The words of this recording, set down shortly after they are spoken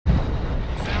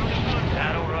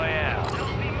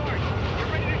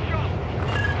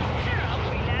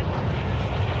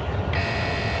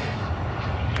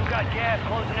gas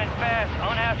closing in fast.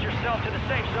 Unhouse yourself to the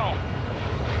safe zone.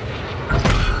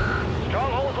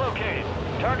 Stronghold located.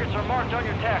 Targets are marked on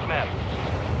your TAC map.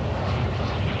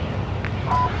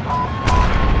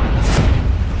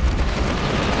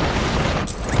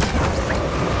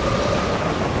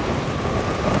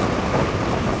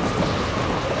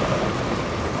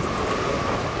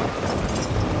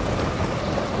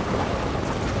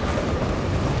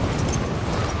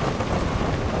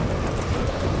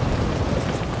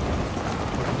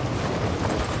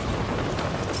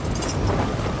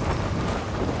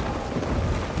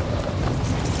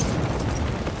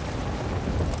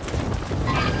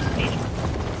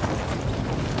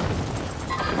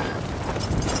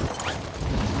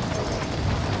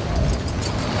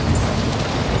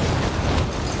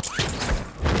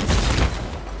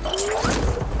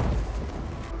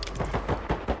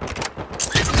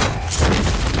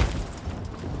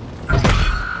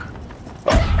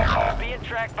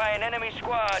 Tracked by an enemy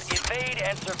squad. Evade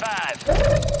and survive.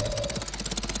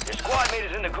 Your squad mate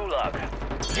is in the gulag.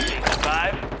 If they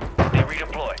survive, they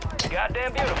redeploy.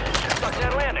 Goddamn beautiful. Stuck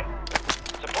that landing.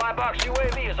 Supply box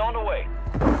UAV is on the way.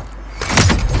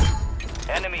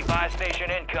 Enemy buy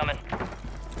station incoming.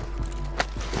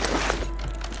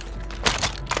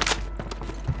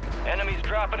 Enemies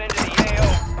dropping into the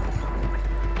AO.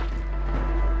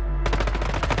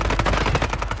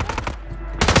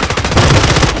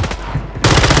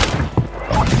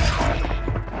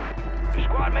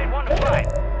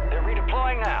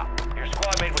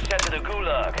 Sent to the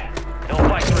gulag. They'll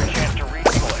fight for a chance to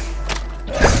redeploy.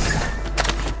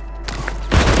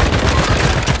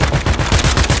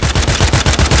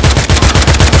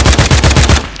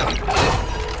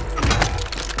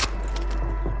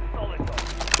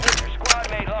 Your squad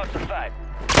mate lost the fight.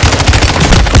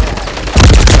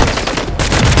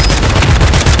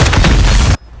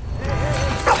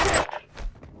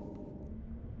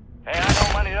 Hey, I know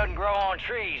money doesn't grow on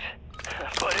trees,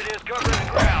 but it is covering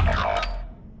the ground.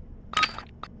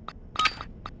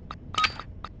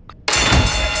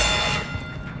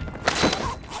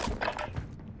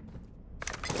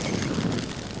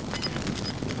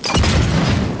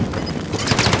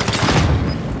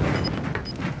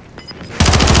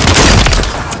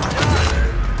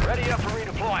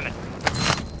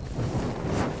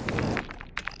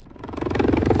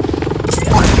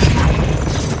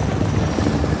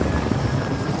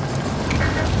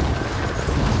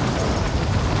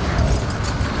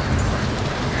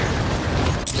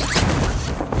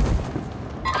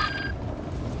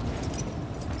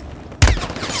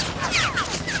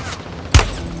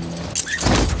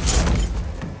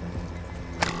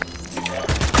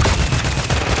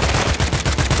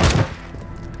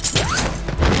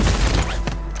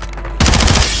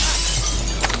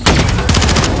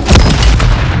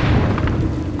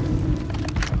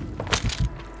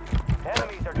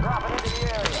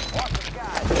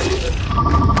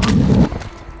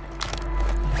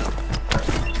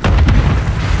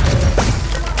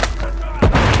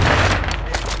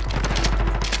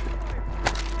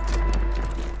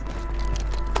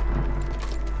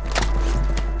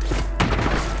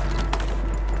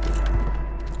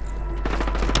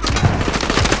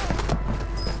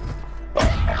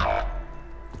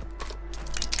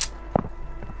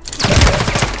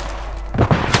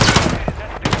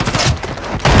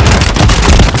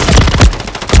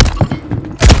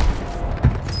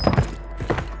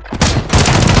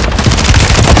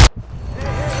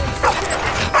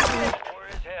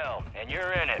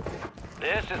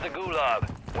 This is the gulag,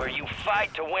 where you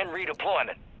fight to win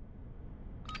redeployment.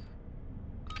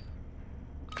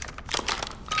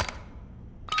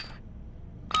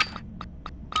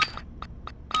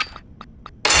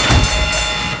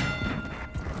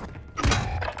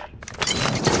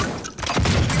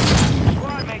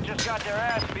 Squad mate just got their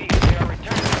ass beat. They are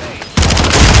returning to base.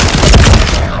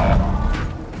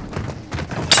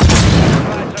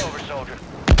 Fight's over, soldier.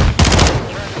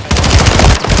 Return to base.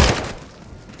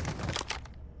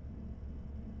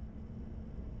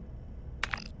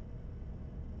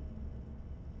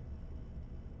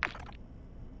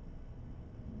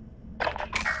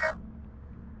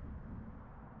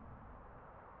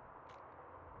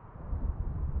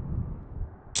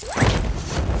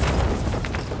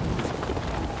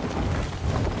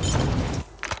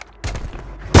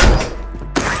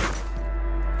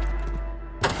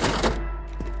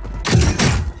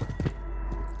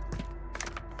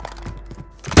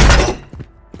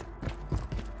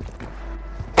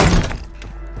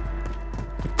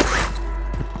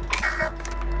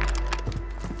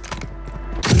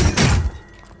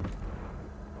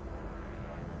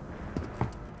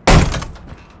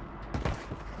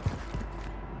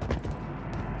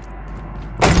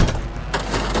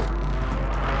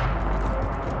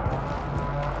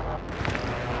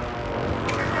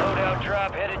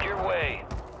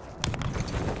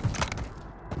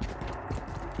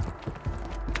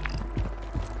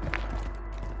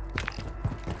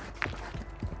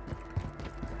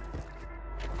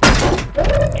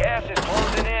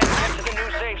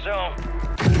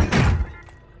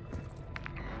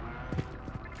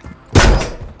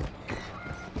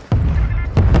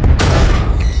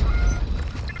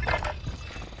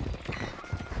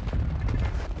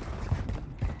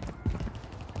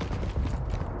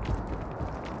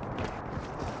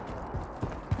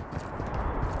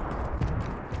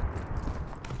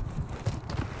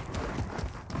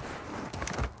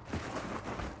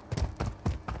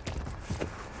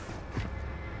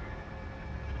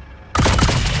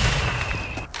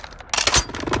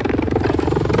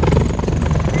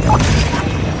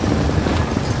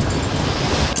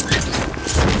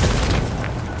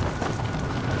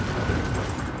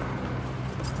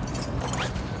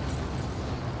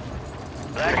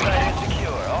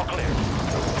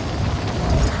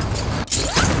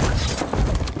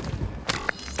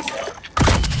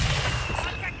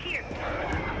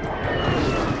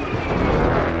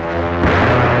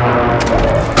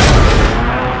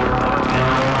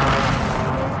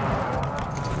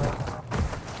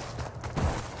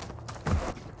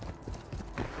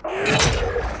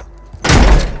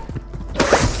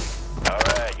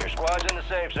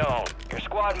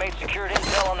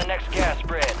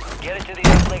 Get it to the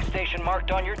uplink station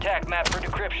marked on your TAC map for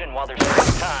decryption while there's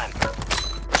still time.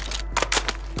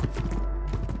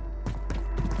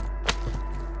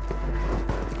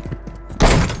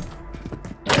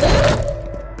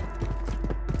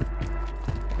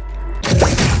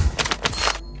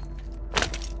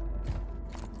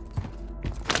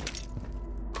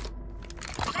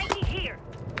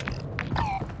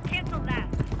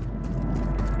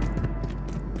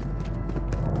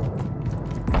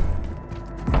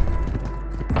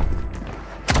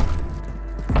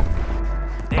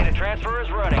 Transfer is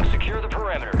running. Secure the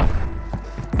perimeter.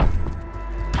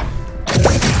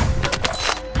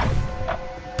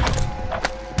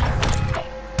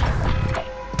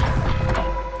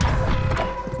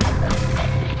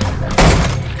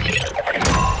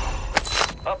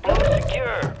 Upload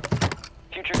secure.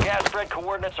 Future gas spread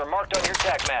coordinates are marked on your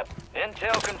TAC map.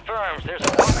 Intel confirms there's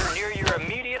a bunker near your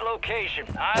immediate location.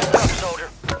 Eyes up, soldier.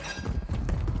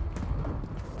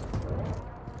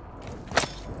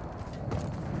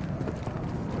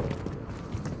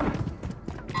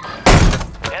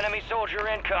 Enemy soldier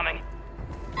incoming.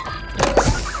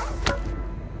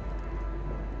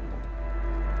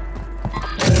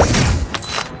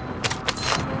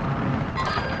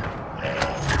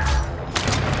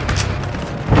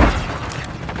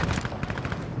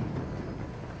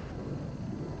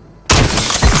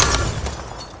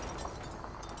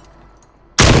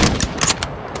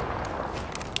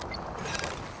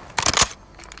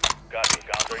 Copy.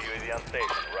 Counter UAV on station.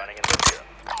 Running in the gear.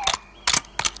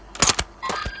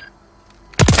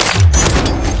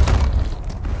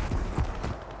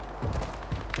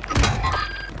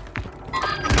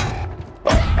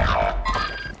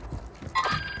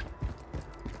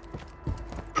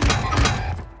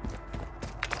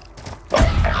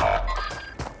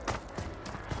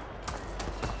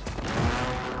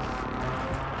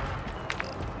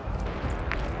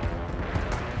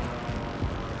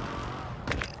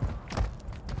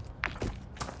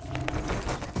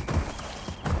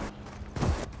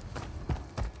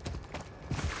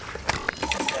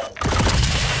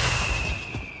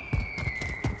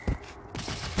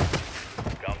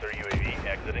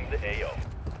 Exiting the AO.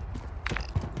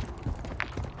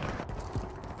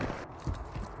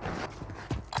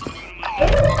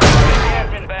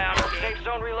 Gas inbound. Safe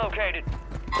zone relocated.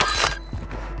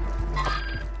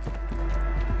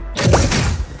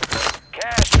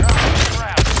 Cash dropping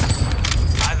around.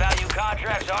 High-value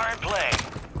contracts are in play.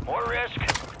 More risk,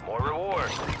 more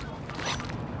reward.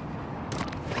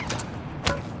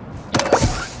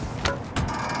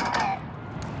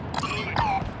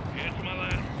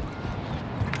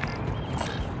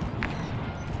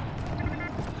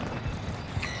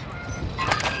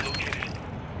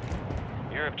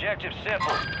 Your objective's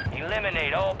simple.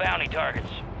 Eliminate all bounty targets.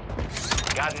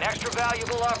 Got an extra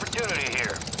valuable opportunity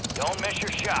here. Don't miss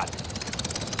your shot.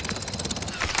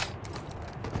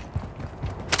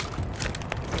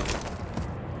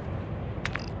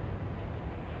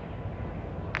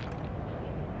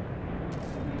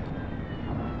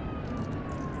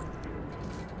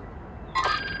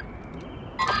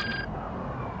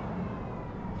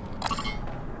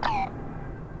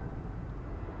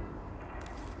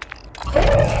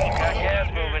 Got gas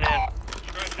moving in.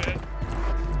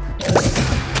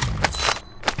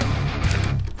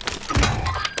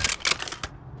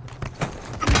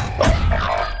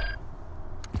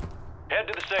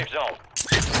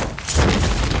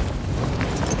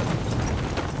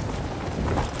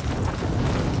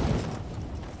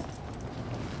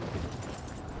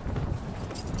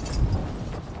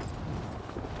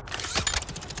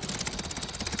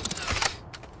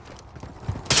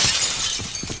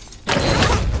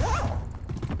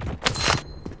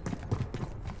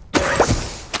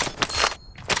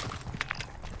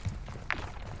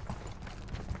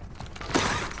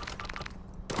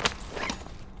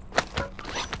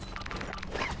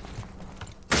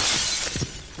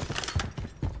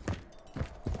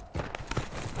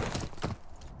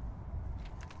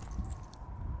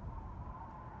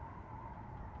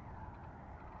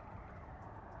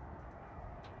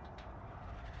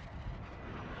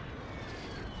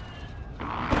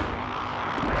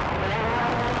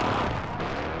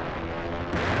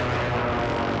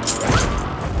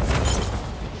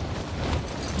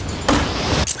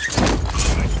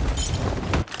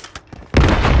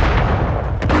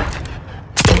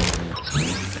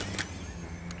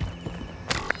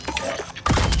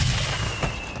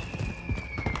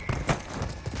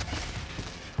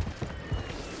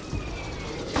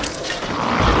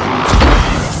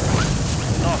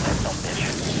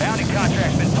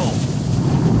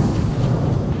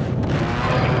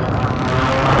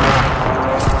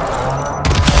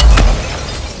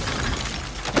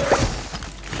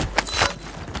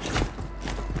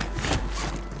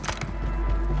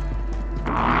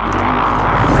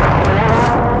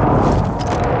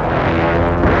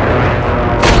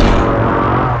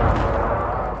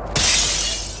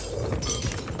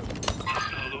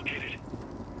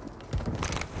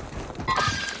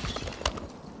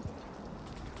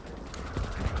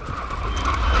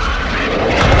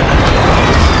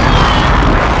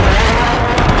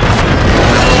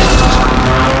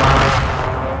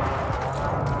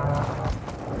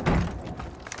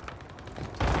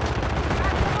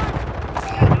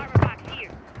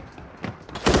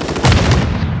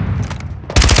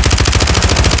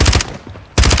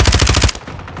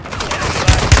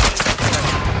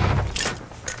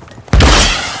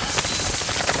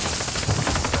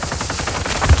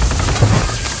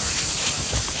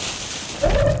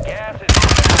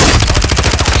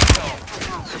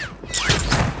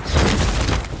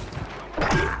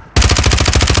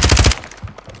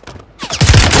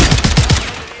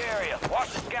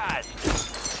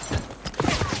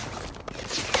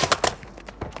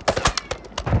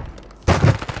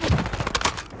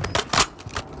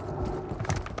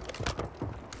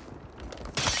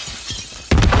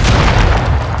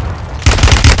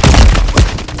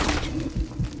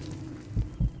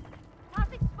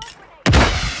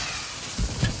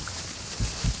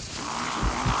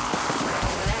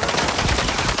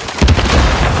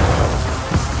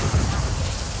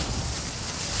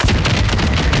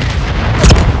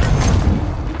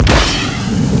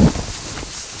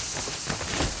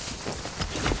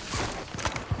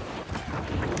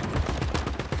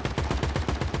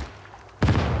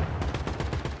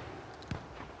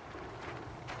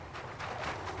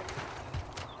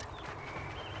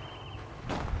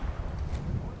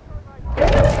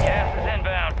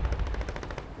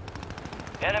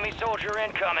 Enemy soldier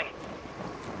incoming.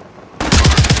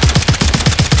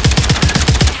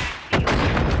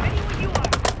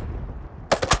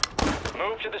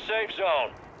 Move to the safe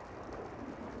zone.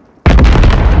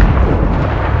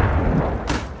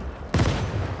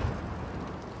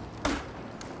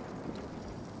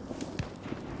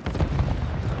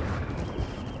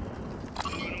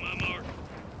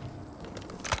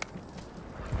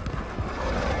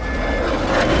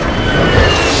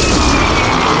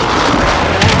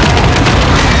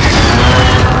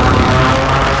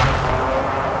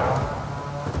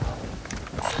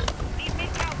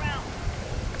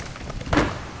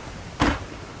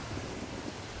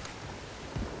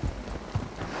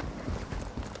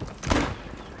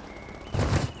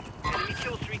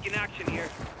 In action here.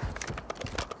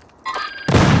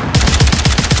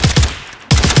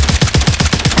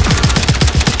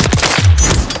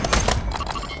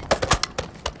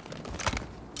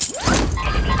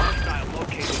 Hostile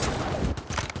located.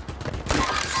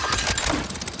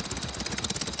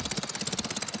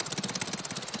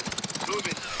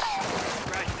 Moving.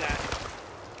 Scratch that.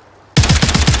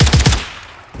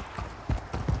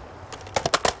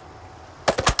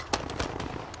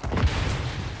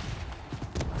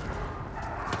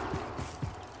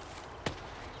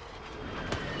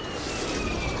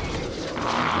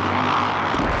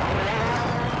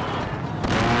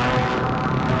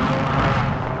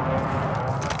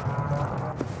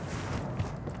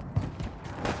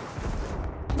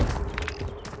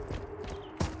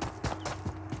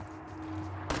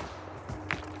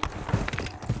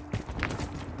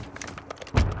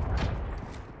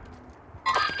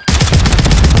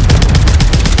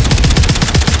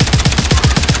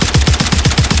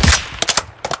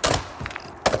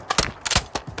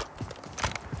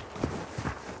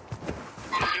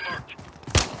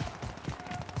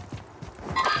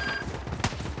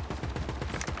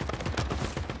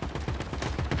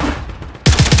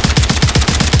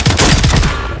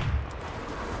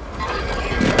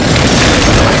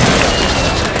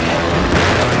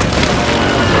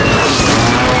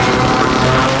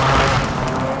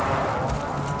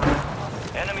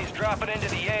 Dropping into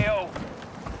the AO.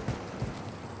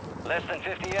 Less than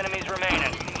 50 enemies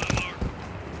remaining.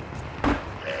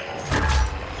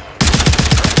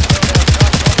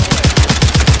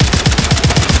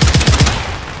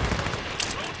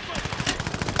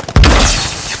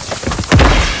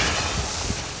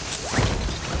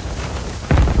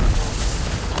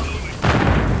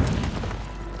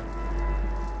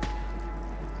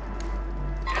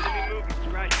 Enemy movement.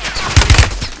 Scratch that.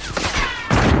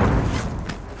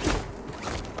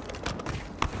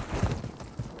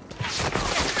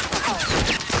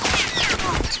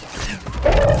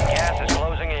 Gas is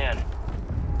closing in.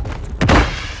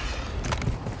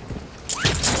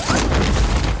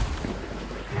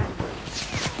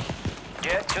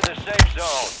 Get to the safe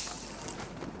zone.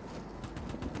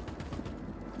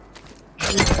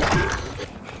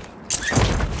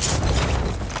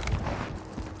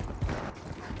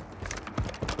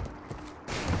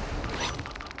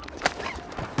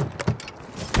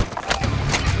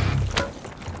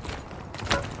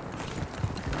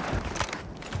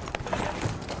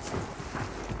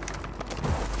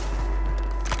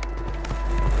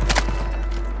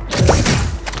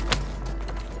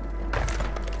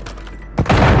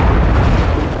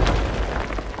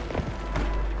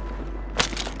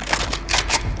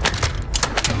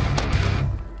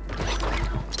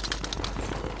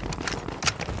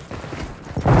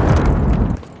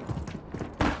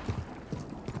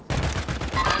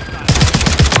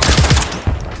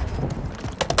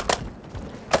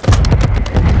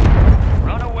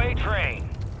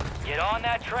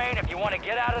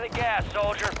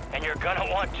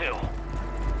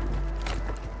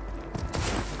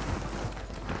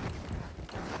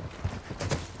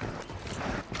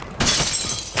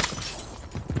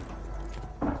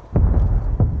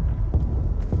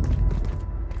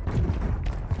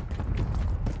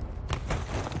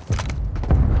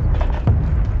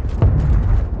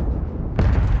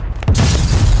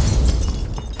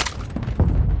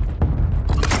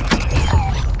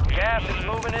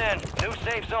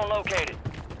 safe zone located.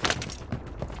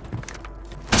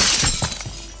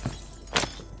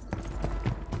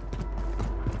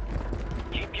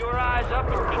 Keep your eyes up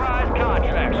for prize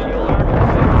contracts. You'll earn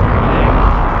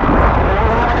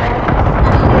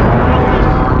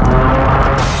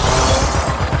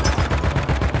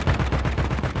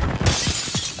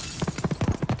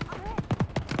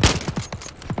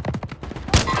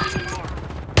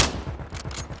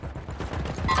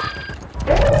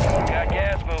got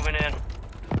gas moving in.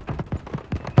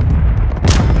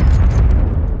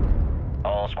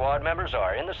 All squad members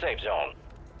are in the safe zone.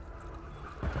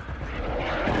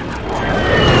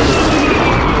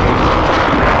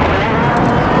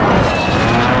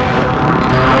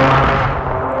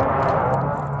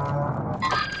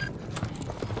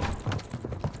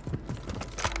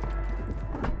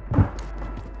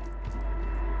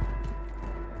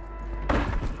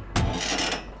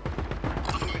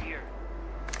 Moving here.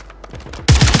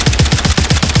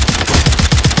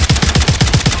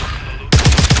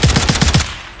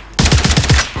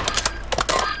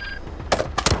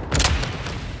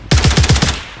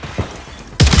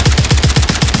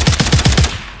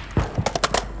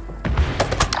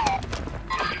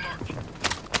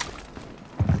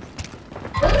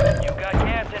 You got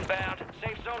gas inbound.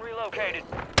 Safe zone relocated.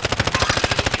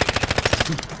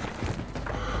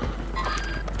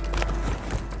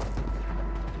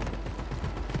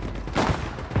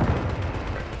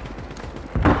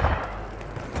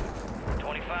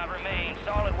 Remain.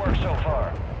 Solid work so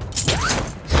far.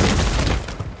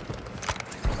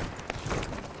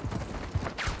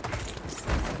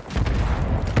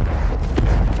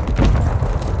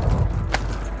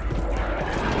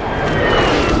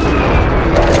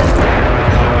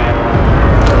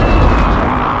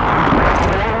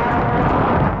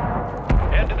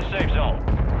 Head to the safe zone.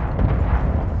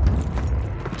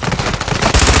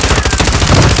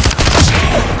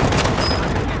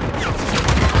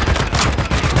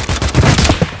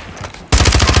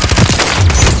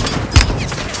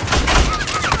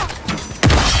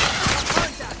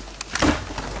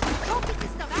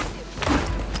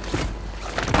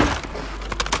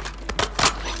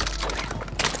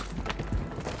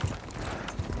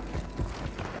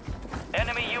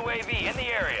 Enemy UAV in the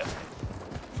area.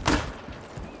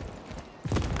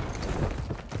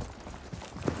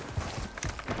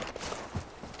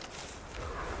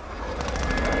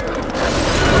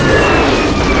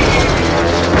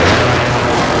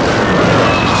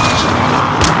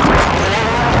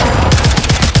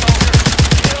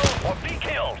 Kill or be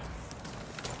killed.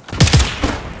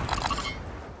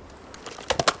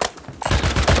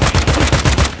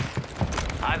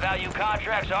 High-value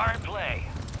contracts are in play.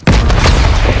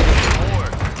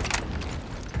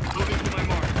 Moving to my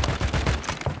mark.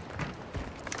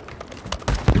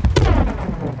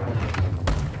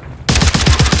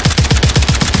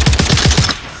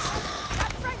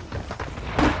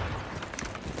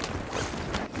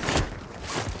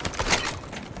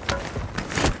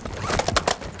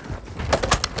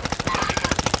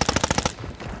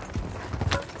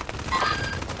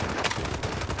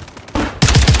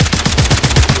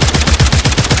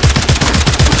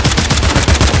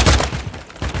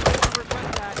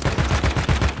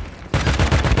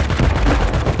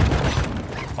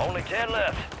 Only 10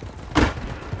 left.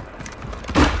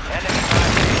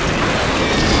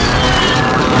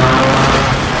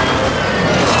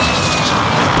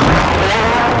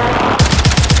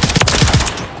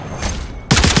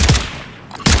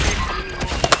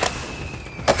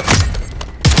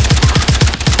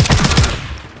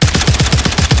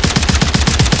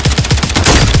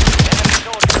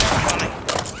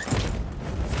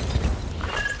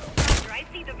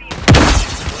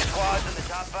 Squads in the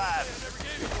top 5.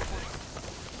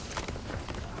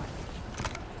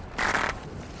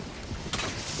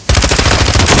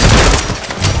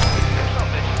 Some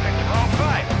bitches picked the wrong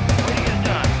fight. Way to get it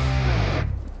done.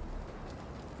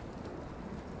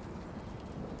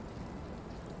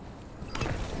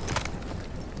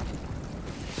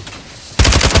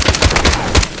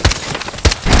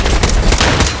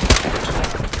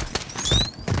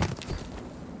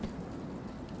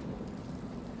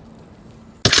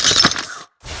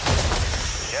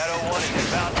 Shadow 1 is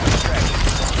inbound to extraction.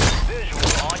 Visual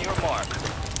on your mark.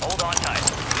 Hold on tight.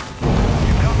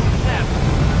 Here comes the snap.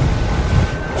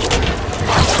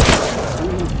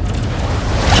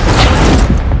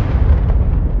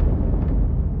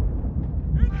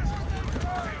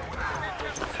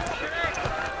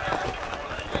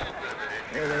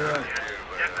 There they are.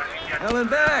 Helen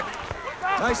back!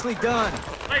 Nicely done.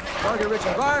 Target-rich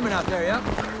environment out there, yep.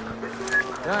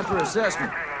 Time for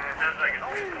assessment.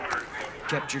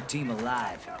 Kept your team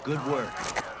alive. Good work.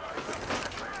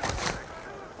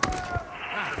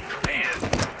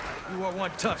 You are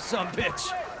one tough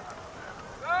sumbitch.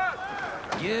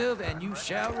 Give and you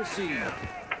shall receive.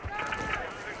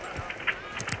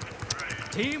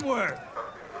 Teamwork.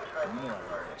 More of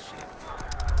that shit.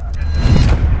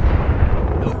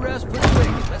 No rest for the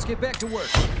wicked. Let's get back to work.